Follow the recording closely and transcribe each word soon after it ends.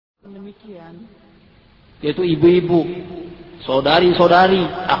demikian, yaitu ibu-ibu, saudari-saudari,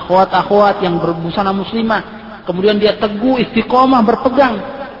 akhwat-akhwat yang berbusana muslimah, kemudian dia teguh istiqomah berpegang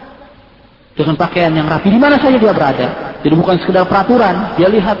dengan pakaian yang rapi di mana saja dia berada. Jadi bukan sekedar peraturan, dia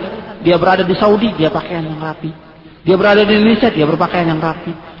lihat dia berada di Saudi, dia pakaian yang rapi. Dia berada di Indonesia, dia berpakaian yang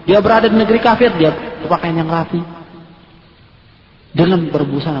rapi. Dia berada di negeri kafir, dia berpakaian yang rapi. Dengan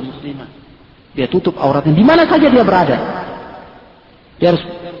berbusana muslimah, dia tutup auratnya di mana saja dia berada. Dia harus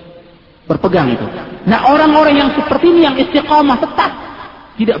berpegang itu. Nah, orang-orang yang seperti ini yang istiqamah tetap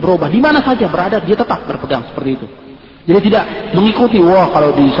tidak berubah, di mana saja berada dia tetap berpegang seperti itu. Jadi tidak mengikuti, wah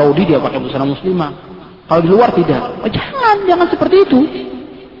kalau di Saudi dia pakai busana muslimah, kalau di luar tidak. Jangan seperti itu.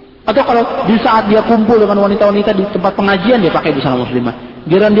 Atau kalau di saat dia kumpul dengan wanita-wanita di tempat pengajian dia pakai busana muslimah.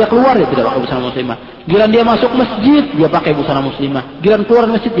 Giliran dia keluar dia tidak pakai busana muslimah. Giliran dia masuk masjid dia pakai busana muslimah. Giliran keluar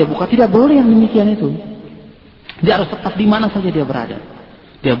masjid dia buka. Tidak boleh yang demikian itu. Dia harus tetap di mana saja dia berada.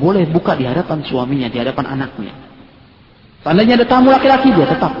 Dia boleh buka di hadapan suaminya, di hadapan anaknya. Seandainya ada tamu laki-laki dia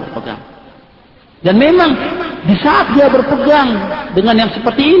tetap berpegang. Dan memang di saat dia berpegang dengan yang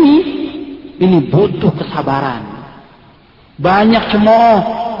seperti ini butuh kesabaran. Banyak cemooh,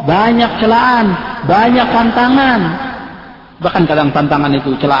 banyak celaan, banyak tantangan. Bahkan kadang tantangan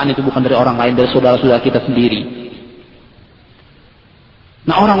itu, celaan itu bukan dari orang lain, dari saudara-saudara kita sendiri.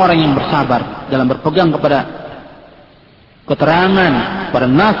 Nah, orang-orang yang bersabar dalam berpegang kepada keterangan, pada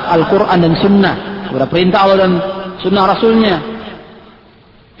nas Al-Quran dan Sunnah, kepada perintah Allah dan Sunnah Rasulnya,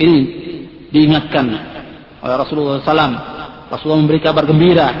 ini diingatkan oleh Rasulullah SAW. Rasulullah memberi kabar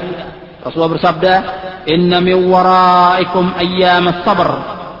gembira. Rasulullah bersabda, "Inna min waraikum ayyam as-sabr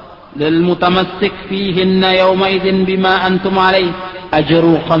lil mutamassik fihinna yawma idzin bima antum alayhi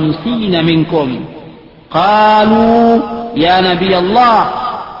ajru 50 minkum." Qalu ya Nabi Allah,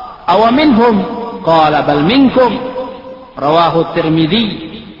 aw minhum? Qala bal minkum. Rawahu Tirmidzi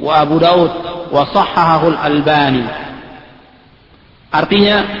wa Abu Daud wa sahhahahu Al-Albani.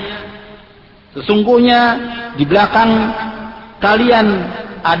 Artinya, sesungguhnya di belakang kalian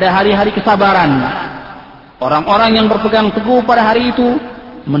ada hari-hari kesabaran. Orang-orang yang berpegang teguh pada hari itu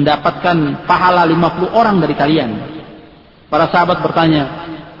mendapatkan pahala 50 orang dari kalian. Para sahabat bertanya,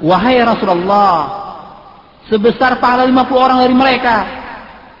 "Wahai Rasulullah, sebesar pahala 50 orang dari mereka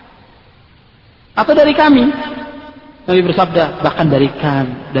atau dari kami?" Nabi bersabda, "Bahkan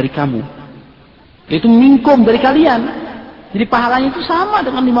dari kamu. Itu minkum, dari kalian." Jadi pahalanya itu sama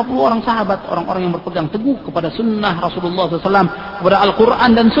dengan 50 orang sahabat, orang-orang yang berpegang teguh kepada sunnah Rasulullah SAW, kepada Al-Quran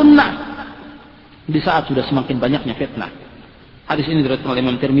dan sunnah. Di saat sudah semakin banyaknya fitnah. Hadis ini diriwayatkan oleh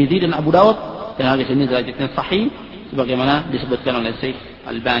Imam Tirmidzi dan Abu Daud, dan hadis ini derajatnya sahih sebagaimana disebutkan oleh Syekh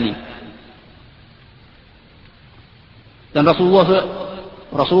Albani. Dan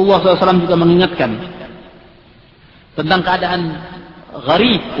Rasulullah SAW juga mengingatkan tentang keadaan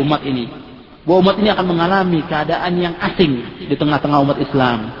gharib umat ini, bahwa umat ini akan mengalami keadaan yang asing di tengah-tengah umat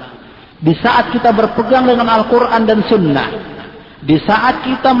Islam. Di saat kita berpegang dengan Al-Quran dan Sunnah, di saat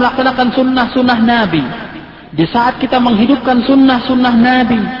kita melaksanakan sunnah-sunnah Nabi, di saat kita menghidupkan sunnah-sunnah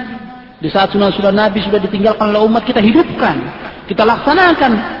Nabi, di saat sunnah-sunnah Nabi sudah ditinggalkan oleh umat, kita hidupkan, kita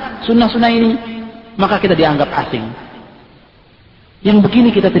laksanakan sunnah-sunnah ini, maka kita dianggap asing. Yang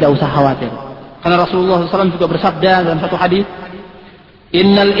begini kita tidak usah khawatir. Karena Rasulullah SAW juga bersabda dalam satu hadis,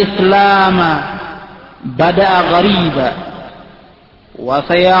 "Innal Islama bada'a ghariba wa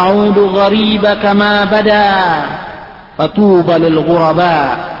sayaudu ghariba kama bada fatuba lil ghuraba."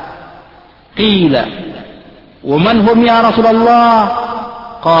 Qila, "Wa man hum ya Rasulullah?"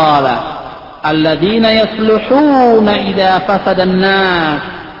 Qala, "Alladziina yasluhuna idza fasada an-nas."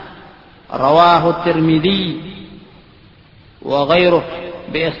 Rawahu Tirmidzi wa ghairuhu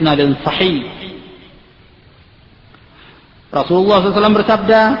bi isnadin sahih. Rasulullah SAW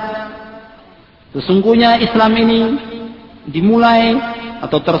bersabda, sesungguhnya Islam ini dimulai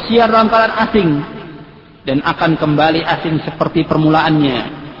atau tersiar dalam keadaan asing dan akan kembali asing seperti permulaannya,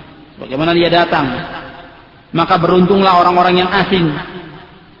 bagaimana dia datang. Maka beruntunglah orang-orang yang asing.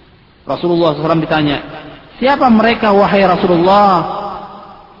 Rasulullah SAW ditanya, "Siapa mereka wahai Rasulullah?"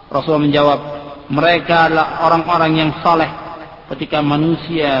 Rasulullah menjawab, "Mereka adalah orang-orang yang saleh ketika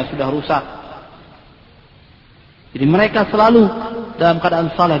manusia sudah rusak." Jadi mereka selalu dalam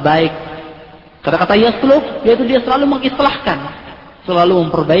keadaan saleh, baik. Kata-kata yasluh, yaitu dia selalu mengislahkan, selalu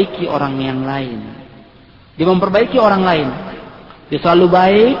memperbaiki orang yang lain. Dia memperbaiki orang lain. Dia selalu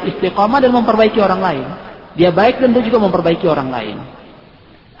baik, istiqamah dan memperbaiki orang lain. Dia baik dan dia juga memperbaiki orang lain.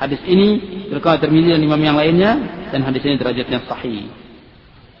 Hadis ini diriwayatkan oleh Tirmidzi dan imam yang lainnya, dan hadis ini derajatnya sahih.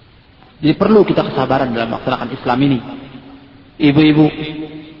 Jadi perlu kita kesabaran dalam melaksanakan Islam ini. Ibu-ibu,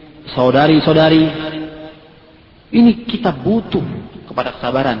 saudari-saudari, ini kita butuh kepada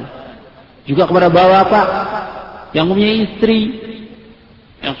kesabaran. Juga kepada bapak yang mempunyai istri,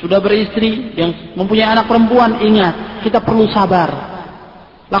 yang sudah beristri, yang mempunyai anak perempuan, ingat, kita perlu sabar.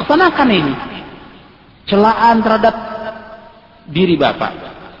 Laksanakan ini. Celaan terhadap diri bapak,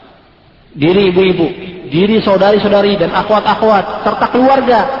 diri ibu-ibu, diri saudari-saudari dan akhwat-akhwat, serta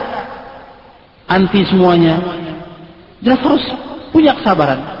keluarga. Anti semuanya. Jelas harus punya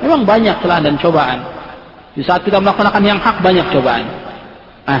kesabaran. Memang banyak celaan dan cobaan. Di saat kita melaksanakan yang hak, banyak cobaan.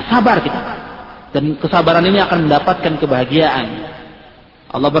 Nah, sabar kita. Dan kesabaran ini akan mendapatkan kebahagiaan.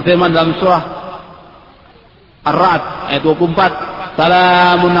 Allah berfirman dalam surah Ar-Ra'd ayat 24,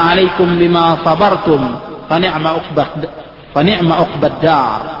 "Salamun 'alaikum bima sabartum, fa ni'ma uqbad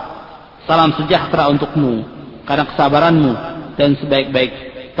dar." Salam sejahtera untukmu karena kesabaranmu, dan sebaik-baik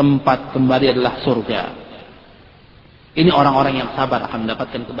tempat kembali adalah surga. Ini orang-orang yang sabar akan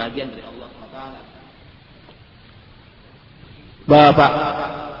mendapatkan kebahagiaan dari Allah SWT. Bapak,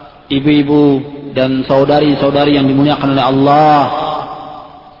 ibu-ibu, dan saudari-saudari yang dimuliakan oleh Allah,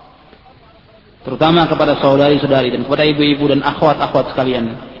 terutama kepada saudari-saudari dan kepada ibu-ibu dan akhwat-akhwat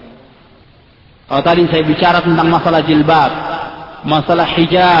sekalian. Kalau tadi saya bicara tentang masalah jilbab, masalah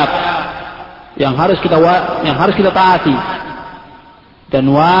hijab yang harus kita taati dan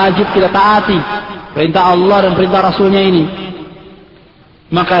wajib kita taati perintah Allah dan perintah Rasulnya ini.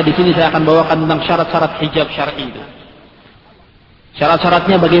 Maka di sini saya akan bawakan tentang syarat-syarat hijab syar'i itu.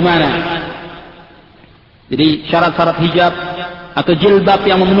 Syarat-syaratnya bagaimana? Jadi syarat-syarat hijab atau jilbab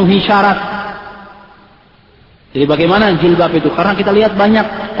yang memenuhi syarat. Jadi bagaimana jilbab itu? Karena kita lihat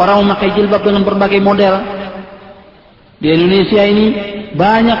banyak orang memakai jilbab dengan berbagai model. Di Indonesia ini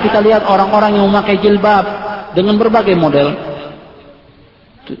banyak kita lihat orang-orang yang memakai jilbab dengan berbagai model,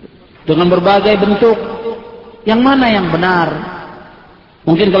 dengan berbagai bentuk. Yang mana yang benar?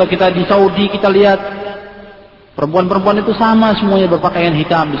 Mungkin kalau kita di Saudi kita lihat perempuan-perempuan itu sama semuanya berpakaian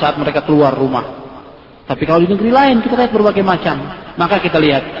hitam di saat mereka keluar rumah. Tapi kalau di negeri lain kita lihat berbagai macam. Maka kita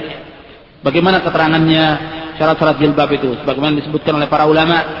lihat bagaimana keterangannya syarat-syarat jilbab itu, sebagaimana disebutkan oleh para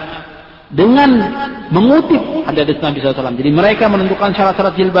ulama dengan mengutip hadis Nabi SAW. Jadi mereka menentukan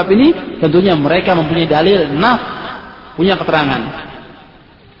syarat-syarat jilbab ini, tentunya mereka mempunyai dalil, nas, punya keterangan.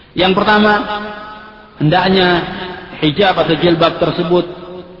 Yang pertama, hendaknya hijab atau jilbab tersebut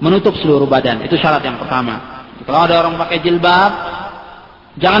menutup seluruh badan. Itu syarat yang pertama. Kalau ada orang pakai jilbab,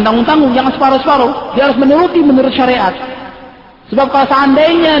 jangan tanggung-tanggung, jangan separuh-separuh. Dia harus menurut syariat. Sebab kalau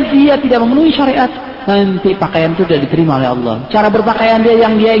seandainya dia tidak memenuhi syariat, nanti pakaian itu tidak diterima oleh Allah. Cara berpakaian dia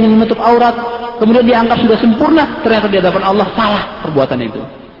yang dia ingin menutup aurat, kemudian dianggap sudah sempurna, ternyata di hadapan Allah salah perbuatan itu.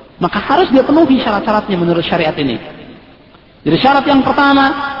 Maka harus dia penuhi syarat-syaratnya menurut syariat ini. Jadi syarat yang pertama,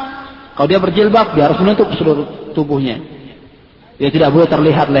 kalau dia berjilbab, dia harus menutup seluruh tubuhnya. Dia tidak boleh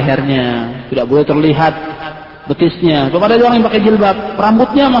terlihat lehernya, tidak boleh terlihat betisnya. Kalau ada orang yang pakai jilbab,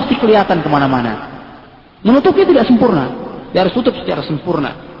 rambutnya masih kelihatan kemana-mana. Menutupnya tidak sempurna. Dia harus tutup secara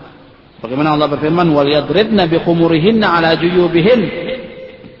sempurna. Bagaimana Allah berfirman, "Waliyadribna bikhumurihinna ala juyubihin."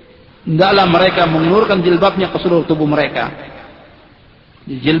 Hendaklah mereka mengulurkan jilbabnya ke seluruh tubuh mereka.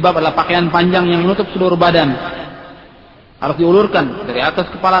 Jilbab adalah pakaian panjang yang menutup seluruh badan. Harus diulurkan dari atas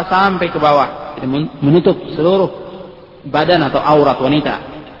kepala sampai ke bawah. Jadi menutup seluruh badan atau aurat wanita.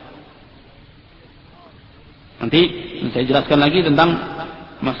 Nanti saya jelaskan lagi tentang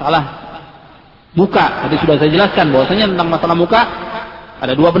masalah muka. Tadi sudah saya jelaskan bahwasanya tentang masalah muka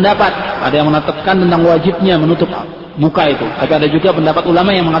ada dua pendapat. Ada yang menetapkan tentang wajibnya menutup muka itu. Tapi ada juga pendapat ulama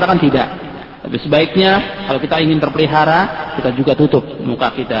yang mengatakan tidak. Tapi sebaiknya kalau kita ingin terpelihara, kita juga tutup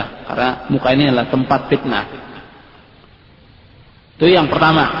muka kita. Karena muka ini adalah tempat fitnah. Itu yang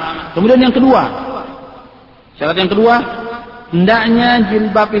pertama. Kemudian yang kedua. Syarat yang kedua, hendaknya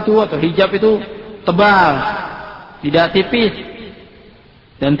jilbab itu atau hijab itu tebal, tidak tipis,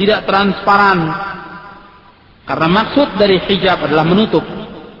 dan tidak transparan. Karena maksud dari hijab adalah menutup.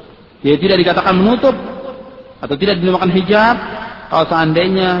 Dia tidak dikatakan menutup atau tidak dinamakan hijab kalau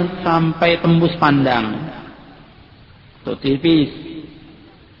seandainya sampai tembus pandang atau tipis.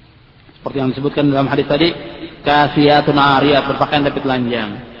 Seperti yang disebutkan dalam hadis tadi, kasiyatun ariyat, berpakaian tapi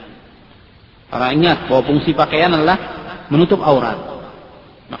telanjang. Karena ingat bahwa fungsi pakaian adalah menutup aurat.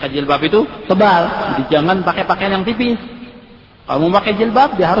 Maka jilbab itu tebal, jadi jangan pakai pakaian yang tipis. Kalau mau pakai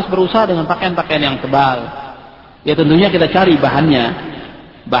jilbab, dia harus berusaha dengan pakaian-pakaian yang tebal. Ya tentunya kita cari bahannya,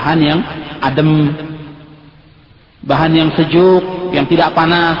 bahan yang adem, bahan yang sejuk, yang tidak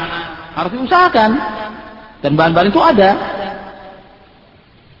panas, harus diusahakan. Dan bahan-bahan itu ada.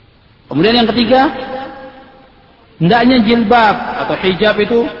 Kemudian yang ketiga, hendaknya jilbab atau hijab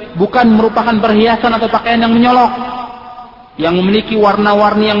itu bukan merupakan perhiasan atau pakaian yang menyolok, yang memiliki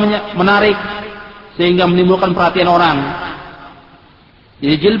warna-warni yang menarik sehingga menimbulkan perhatian orang.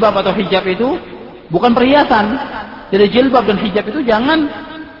 Jadi jilbab atau hijab itu bukan perhiasan. Jadi jilbab dan hijab itu jangan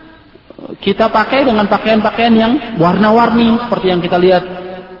kita pakai dengan pakaian-pakaian yang warna-warni seperti yang kita lihat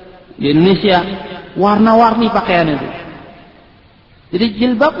di Indonesia, warna-warni pakaian itu. Jadi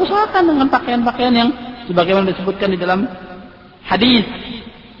jilbab usahakan dengan pakaian-pakaian yang sebagaimana disebutkan di dalam hadis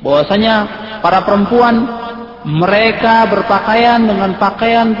bahwasanya para perempuan mereka berpakaian dengan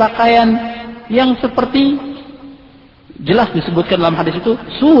pakaian-pakaian yang seperti jelas disebutkan dalam hadis itu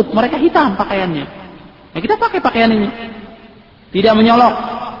sud, mereka hitam pakaiannya. Nah, kita pakai pakaian ini tidak menyolok,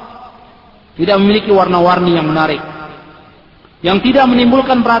 tidak memiliki warna-warni yang menarik, yang tidak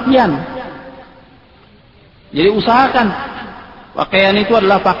menimbulkan perhatian. Jadi usahakan pakaian itu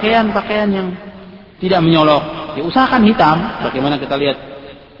adalah pakaian-pakaian yang tidak menyolok. Ya, usahakan hitam, bagaimana kita lihat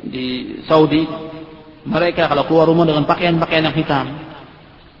di Saudi, mereka kalau keluar rumah dengan pakaian-pakaian yang hitam.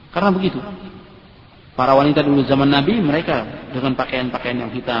 Karena begitu. Para wanita dulu zaman Nabi, mereka dengan pakaian-pakaian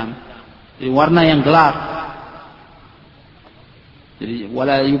yang hitam. Jadi warna yang gelap. Jadi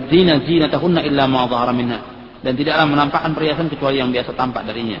wala yubdina zinatahunna illa ma dhahara minha, dan tidaklah menampakkan perhiasan kecuali yang biasa tampak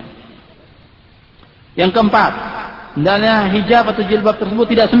darinya. Yang keempat, hendaknya hijab atau jilbab tersebut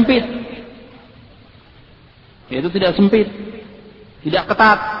tidak sempit. Yaitu tidak sempit, tidak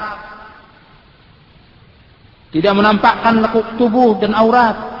ketat, tidak menampakkan lekuk tubuh dan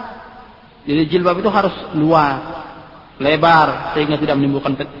aurat. Jadi jilbab itu harus luas, lebar, sehingga tidak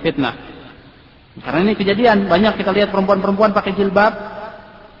menimbulkan fitnah. Karena ini kejadian, banyak kita lihat perempuan-perempuan pakai jilbab,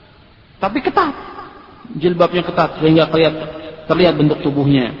 tapi ketat. Jilbabnya ketat, sehingga terlihat bentuk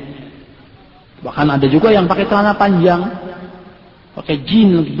tubuhnya. Bahkan ada juga yang pakai celana panjang, pakai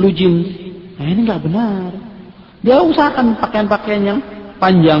jeans, blue jeans. Nah ini nggak benar. Dia usahakan pakaian-pakaian yang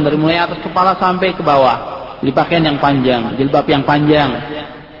panjang dari mulai atas kepala sampai ke bawah. Jadi pakaian yang panjang, jilbab yang panjang,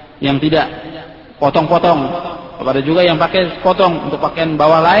 yang tidak potong-potong. Ada juga yang pakai potong untuk pakaian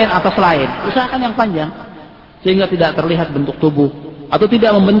bawah lain, atas lain. Usahakan yang panjang, sehingga tidak terlihat bentuk tubuh atau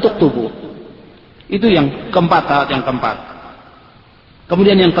tidak membentuk tubuh. Itu yang keempat, syarat yang keempat.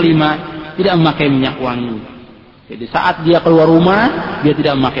 Kemudian yang kelima, tidak memakai minyak wangi. Jadi saat dia keluar rumah, dia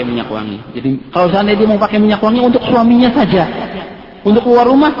tidak memakai minyak wangi. Jadi kalau seandainya dia mau pakai minyak wangi untuk suaminya saja, untuk keluar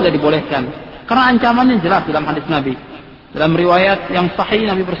rumah tidak dibolehkan. Karena ancamannya jelas dalam hadis Nabi. Dalam riwayat yang sahih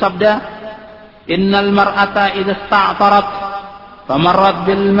Nabi bersabda, Innal mar'ata idza ista'tarat famarrat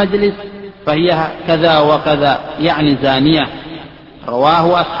bil majlis fahiya kadza wa kadza, yani zaniyah.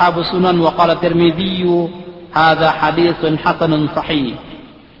 Rawahu ashabus sunan wa qala Tirmidzi hadza haditsun hasanun sahih.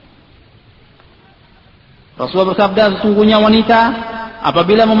 Rasulullah bersabda, sesungguhnya wanita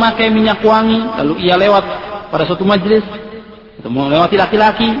apabila memakai minyak wangi lalu ia lewat pada suatu majlis atau melewati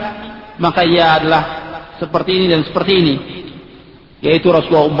laki-laki, maka ia adalah seperti ini dan seperti ini. Yaitu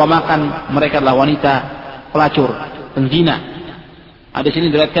Rasulullah umpamakan mereka adalah wanita pelacur, penzina. Hadis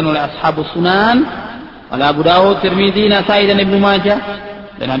ini diriwayatkan oleh ashabus sunan, oleh Abu Dawud, Tirmidzi, Nasai dan Ibnu Majah,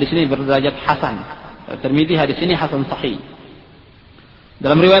 dan hadis ini berderajat hasan. Tirmidzi hadis ini hasan sahih.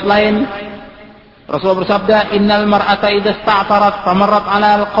 Dalam riwayat lain Rasulullah bersabda, Innal mar'ata idza ista'tarat famarrat 'ala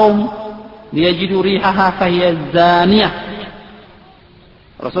al-qaum liyajidu rihaha fahiya zaniyah.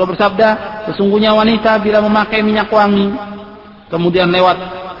 Rasulullah bersabda, sesungguhnya wanita bila memakai minyak wangi kemudian lewat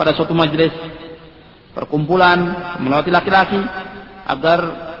pada suatu majelis perkumpulan melewati laki-laki agar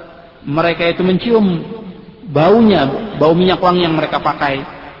mereka itu mencium baunya, bau minyak wangi yang mereka pakai,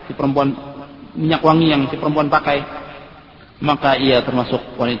 si perempuan, minyak wangi yang si perempuan pakai, maka ia termasuk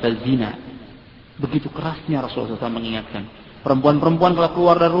wanita zina. Begitu kerasnya Rasulullah SAW mengingatkan perempuan-perempuan kalau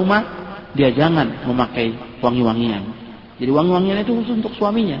keluar dari rumah dia jangan memakai wangi-wangian. Jadi wangi-wangian itu khusus untuk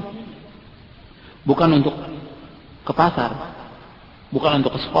suaminya, bukan untuk ke pasar, bukan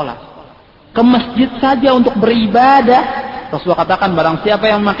untuk ke sekolah, ke masjid saja untuk beribadah. Rasulullah katakan barang siapa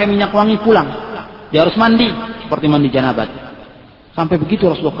yang memakai minyak wangi pulang, dia harus mandi seperti mandi janabat. Sampai begitu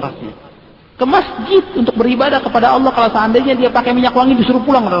Rasulullah kerasnya. Ke masjid untuk beribadah kepada Allah, kalau seandainya dia pakai minyak wangi disuruh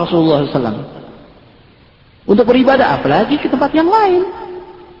pulang oleh Rasulullah SAW. Untuk beribadah, apalagi ke tempat yang lain,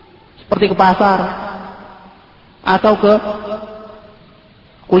 seperti ke pasar atau ke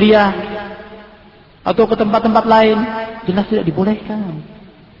kuliah atau ke tempat-tempat lain, jelas tidak dibolehkan.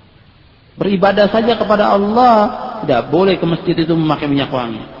 Beribadah saja kepada Allah, tidak boleh ke masjid itu memakai minyak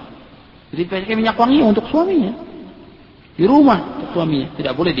wangi. Jadi pakai minyak wangi untuk suaminya, di rumah untuk suaminya,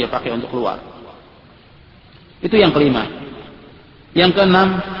 tidak boleh dia pakai untuk keluar. Itu yang kelima. Yang keenam,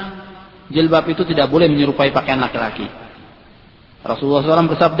 jilbab itu tidak boleh menyerupai pakaian laki-laki. Rasulullah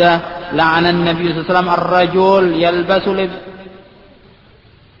SAW bersabda, la'anan Nabi SAW ar-rajul yalbasu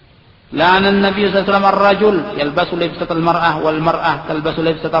لعن النبي صلى الله عليه وسلم الرجل يلبس لبسة المرأة والمرأة تلبس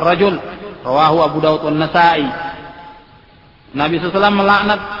لبسة الرجل. رواه Abu Dawud dan Nasai. Nabi SAW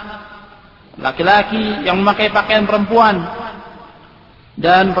melaknat laki-laki yang memakai pakaian perempuan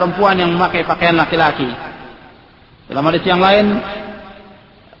dan perempuan yang memakai pakaian laki-laki. Dalam hadis yang lain,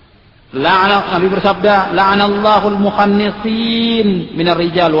 Nabi bersabda, "La'anallahu al-mukhannisin minar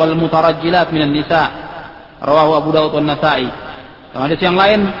rijal wal mutarajjilat minan nisa." Rawahu Abu Dawud dan Nasa'i. Dalam hadis yang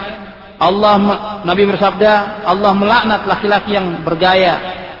lain, Nabi bersabda, Allah melaknat laki-laki yang bergaya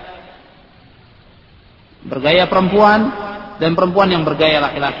perempuan dan perempuan yang bergaya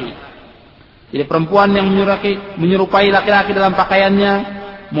laki-laki. Jadi perempuan yang menyerupai laki-laki dalam pakaiannya,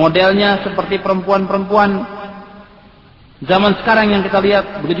 modelnya seperti perempuan-perempuan zaman sekarang yang kita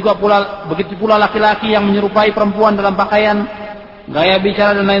lihat, begitu pula laki-laki yang menyerupai perempuan dalam pakaian, gaya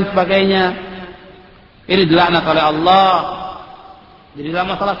bicara dan lain sebagainya. Ini dilaknat oleh Allah. Jadi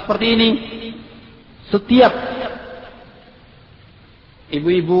dalam masalah seperti ini, setiap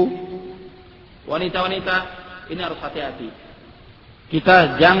ibu-ibu, wanita-wanita, ini harus hati-hati.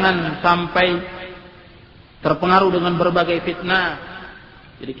 Kita jangan sampai terpengaruh dengan berbagai fitnah.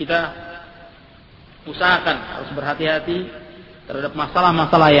 Jadi kita usahakan harus berhati-hati terhadap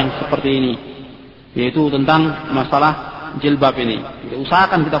masalah-masalah yang seperti ini, yaitu tentang masalah jilbab ini. Jadi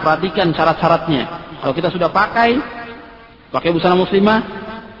usahakan kita perhatikan syarat-syaratnya. Kalau kita sudah pakai busana muslimah,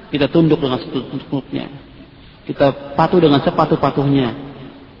 kita tunduk dengan setunduk-tunduknya, kita patuh dengan sepatuh-patuhnya.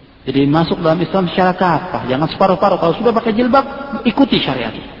 Jadi masuk dalam Islam secara kafah, jangan separuh-paruh. Kalau sudah pakai jilbab, ikuti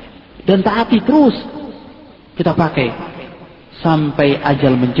syariat dan taati terus. Kita pakai sampai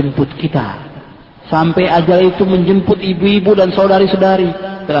ajal menjemput kita. Sampai ajal itu menjemput ibu-ibu dan saudari-saudari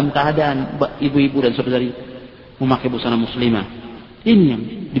dalam keadaan ibu-ibu dan saudari memakai busana muslimah. Ini yang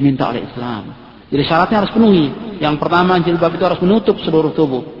diminta oleh Islam. Jadi syaratnya harus penuhi. Yang pertama, jilbab itu harus menutup seluruh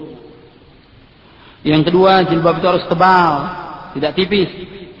tubuh. Yang kedua, jilbab itu harus tebal, tidak tipis,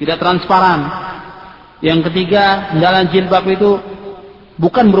 tidak transparan. Yang ketiga, dalam jilbab itu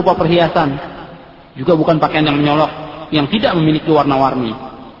bukan berupa perhiasan, juga bukan pakaian yang menyolok, yang tidak memiliki warna-warni.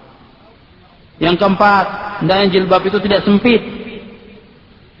 Yang keempat, hendaknya jilbab itu tidak sempit,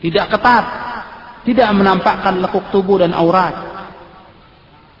 tidak ketat, tidak menampakkan lekuk tubuh dan aurat.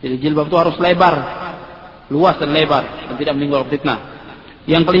 Jadi jilbab itu harus lebar, luas dan lebar, dan tidak menimbulkan fitnah.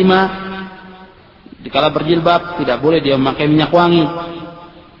 Yang kelima, dikala berjilbab tidak boleh dia memakai minyak wangi,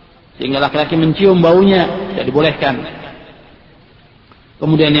 sehingga laki-laki mencium baunya, tidak dibolehkan.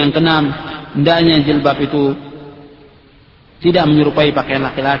 Kemudian yang keenam, hendaknya jilbab itu tidak menyerupai pakaian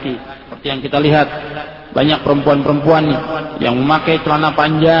laki-laki. Seperti yang kita lihat, banyak perempuan-perempuan yang memakai celana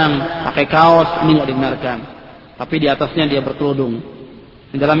panjang, pakai kaos, ini tidak dibenarkan. Tapi di atasnya dia berkerudung.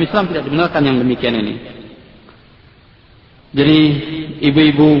 Di dalam Islam tidak dibenarkan yang demikian ini. Jadi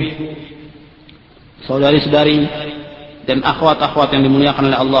ibu-ibu, saudari-saudari, dan akhwat-akhwat yang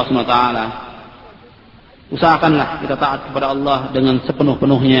dimuliakan oleh Allah SWT, usahakanlah kita taat kepada Allah dengan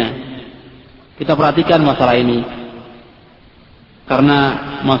sepenuh-penuhnya. Kita perhatikan masalah ini, karena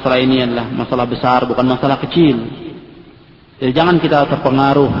masalah ini adalah masalah besar, bukan masalah kecil. Jadi jangan kita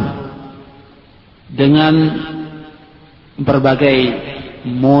terpengaruh dengan berbagai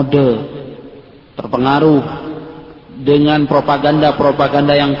mode, terpengaruh dengan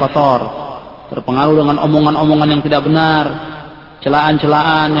propaganda-propaganda yang kotor, terpengaruh dengan omongan-omongan yang tidak benar,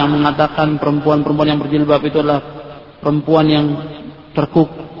 celaan-celaan yang mengatakan perempuan-perempuan yang berjilbab itu adalah perempuan yang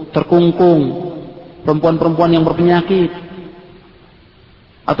terkungkung, perempuan-perempuan yang berpenyakit,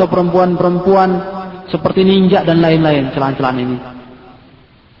 atau perempuan-perempuan seperti ninja dan lain-lain. Celaan-celaan ini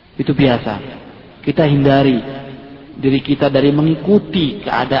itu biasa. Kita hindari diri kita dari mengikuti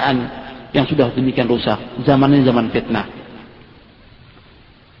keadaan yang sudah demikian rusak. Zamannya zaman fitnah.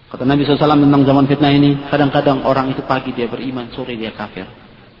 Kata Nabi SAW tentang zaman fitnah ini, kadang-kadang orang itu pagi dia beriman, sore dia kafir.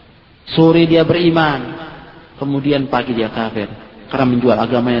 Sore dia beriman, kemudian pagi dia kafir, karena menjual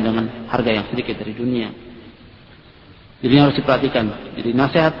agamanya dengan harga yang sedikit dari dunia. Jadi ini harus diperhatikan. Jadi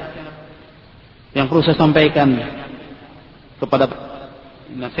nasihat yang perlu saya sampaikan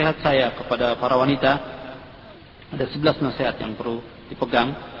nasihat saya kepada para wanita, ada 11 nasihat yang perlu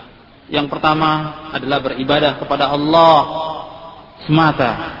dipegang. Yang pertama adalah beribadah kepada Allah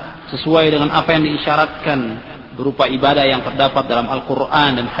semata, sesuai dengan apa yang diisyaratkan berupa ibadah yang terdapat dalam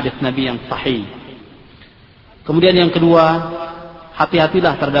Al-Quran dan hadis Nabi yang sahih. Kemudian yang kedua,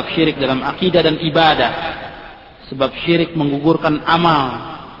 hati-hatilah terhadap syirik dalam akidah dan ibadah, sebab syirik menggugurkan amal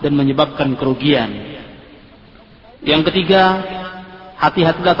dan menyebabkan kerugian. Yang ketiga,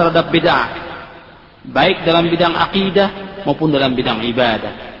 hati-hatilah terhadap bid'ah, baik dalam bidang akidah maupun dalam bidang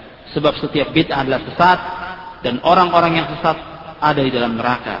ibadah, sebab setiap bid'ah adalah sesat dan orang-orang yang sesat ada di dalam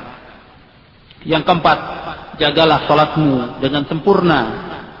neraka. Yang keempat, jagalah salatmu dengan sempurna,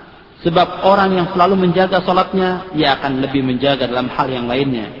 Sebab orang yang selalu menjaga salatnya, ia akan lebih menjaga dalam hal yang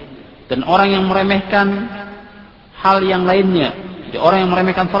lainnya. Dan orang yang meremehkan hal yang lainnya, jadi orang yang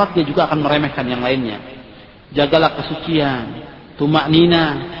meremehkan salat, dia juga akan meremehkan yang lainnya. Jagalah kesucian, tumaknina,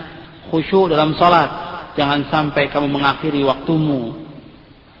 khusyuk dalam salat. Jangan sampai kamu mengakhiri waktumu.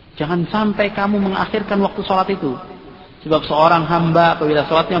 Jangan sampai kamu mengakhirkan waktu salat itu. Sebab seorang hamba apabila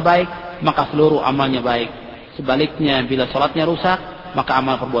salatnya baik, maka seluruh amalnya baik. Sebaliknya, bila salatnya rusak, maka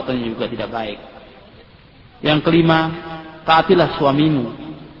amal perbuatannya juga tidak baik. Yang kelima, taatilah suamimu.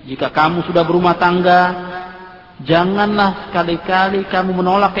 Jika kamu sudah berumah tangga, janganlah sekali-kali kamu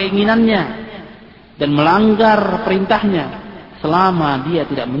menolak keinginannya dan melanggar perintahnya selama dia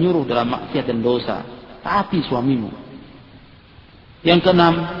tidak menyuruh dalam maksiat dan dosa. Taati suamimu. Yang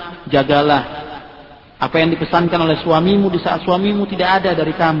keenam, jagalah apa yang dipesankan oleh suamimu di saat suamimu tidak ada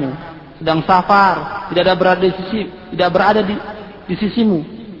dari kamu, sedang safar, tidak berada di sisimu.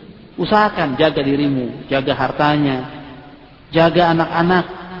 Usahakan jaga dirimu, jaga hartanya, jaga anak-anak.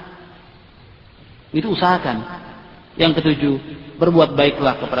 Itu usahakan. Yang ketujuh, berbuat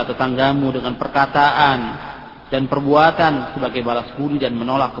baiklah kepada tetanggamu dengan perkataan dan perbuatan sebagai balas budi dan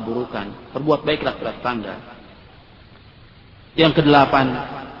menolak keburukan. Berbuat baiklah kepada tetangga. Yang kedelapan,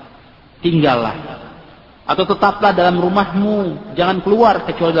 tinggallah atau tetaplah dalam rumahmu, jangan keluar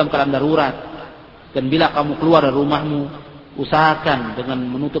kecuali dalam keadaan darurat. Dan bila kamu keluar dari rumahmu, usahakan dengan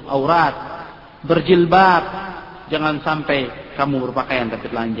menutup aurat, berjilbab, jangan sampai kamu berpakaian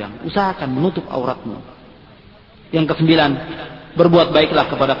tapi telanjang. Usahakan menutup auratmu. Yang kesembilan, berbuat baiklah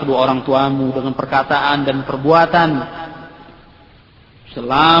kepada kedua orang tuamu dengan perkataan dan perbuatan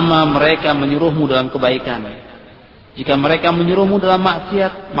selama mereka menyuruhmu dalam kebaikan. Jika mereka menyuruhmu dalam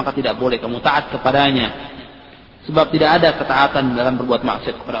maksiat, maka tidak boleh kamu taat kepadanya. Sebab tidak ada ketaatan dalam berbuat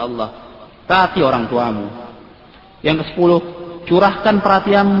maksiat kepada Allah. Taati orang tuamu. Yang kesepuluh, curahkan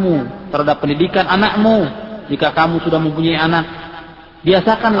perhatianmu terhadap pendidikan anakmu. Jika kamu sudah mempunyai anak,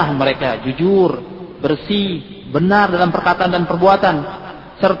 biasakanlah mereka jujur, bersih, benar dalam perkataan dan perbuatan,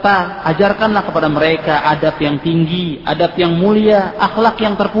 serta ajarkanlah kepada mereka adab yang tinggi, adab yang mulia, akhlak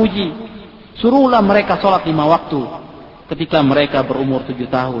yang terpuji. Suruhlah mereka sholat 5 waktu ketika mereka berumur 7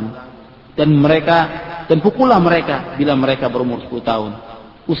 tahun, dan pukullah mereka bila mereka berumur 10 tahun.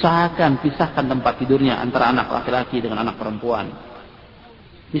 Usahakan pisahkan tempat tidurnya antara anak laki-laki dengan anak perempuan.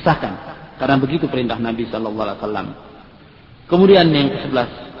 Pisahkan, karena begitu perintah Nabi sallallahu alaihi wasallam. Kemudian yang ke-11,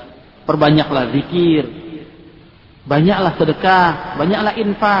 perbanyaklah zikir, banyaklah sedekah, banyaklah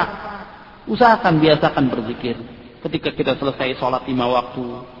infak. Usahakan biasakan berzikir. Ketika kita selesai sholat 5 waktu,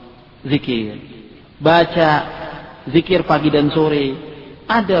 zikir. Baca zikir pagi dan sore.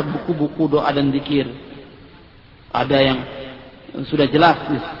 Ada buku-buku doa dan zikir. Ada yang sudah jelas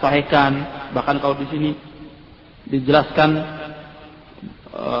disahihkan. Bahkan kalau di sini dijelaskan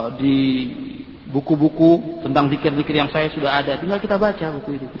di buku-buku tentang zikir-zikir yang saya sudah ada. Tinggal kita baca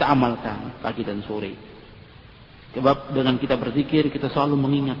buku itu, kita amalkan pagi dan sore. Sebab dengan kita berzikir, kita selalu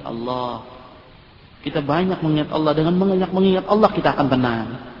mengingat Allah. Kita banyak mengingat Allah. Dengan mengingat Allah, kita akan tenang.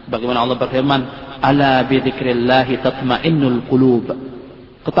 Sebagaimana Allah berfirman, ala bi dzikrillahi tatma'innul qulub.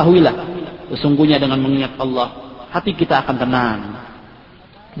 Ketahuilah, sesungguhnya dengan mengingat Allah, hati kita akan tenang.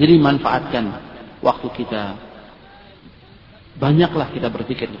 Jadi manfaatkan waktu kita. Banyaklah kita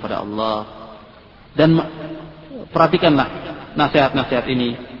berzikir kepada Allah. Dan perhatikanlah nasihat-nasihat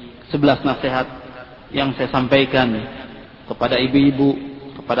ini. 11 nasihat yang saya sampaikan kepada ibu-ibu,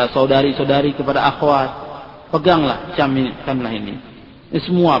 kepada saudari-saudari, kepada akhwat. Peganglah, camkanlah ini. Ini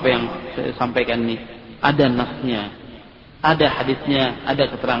semua apa yang saya sampaikan ini ada nasnya, ada hadisnya, ada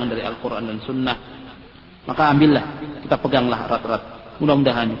keterangan dari Al-Quran dan Sunnah. Maka ambillah, kita peganglah erat-erat.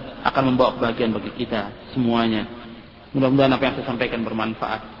 Mudah-mudahan akan membawa kebahagiaan bagi kita semuanya. Mudah-mudahan apa yang saya sampaikan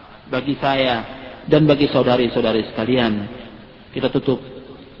bermanfaat bagi saya dan bagi saudari-saudari sekalian. Kita tutup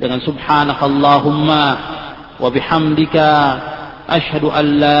dengan subhanakallahumma wa bihamdika asyhadu an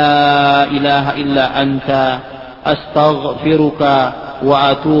la ilaha illa anta astaghfiruka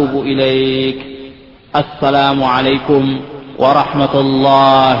wa atubu ilaik. Assalamu alaikum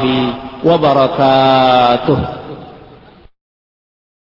warahmatullahi wabarakatuh.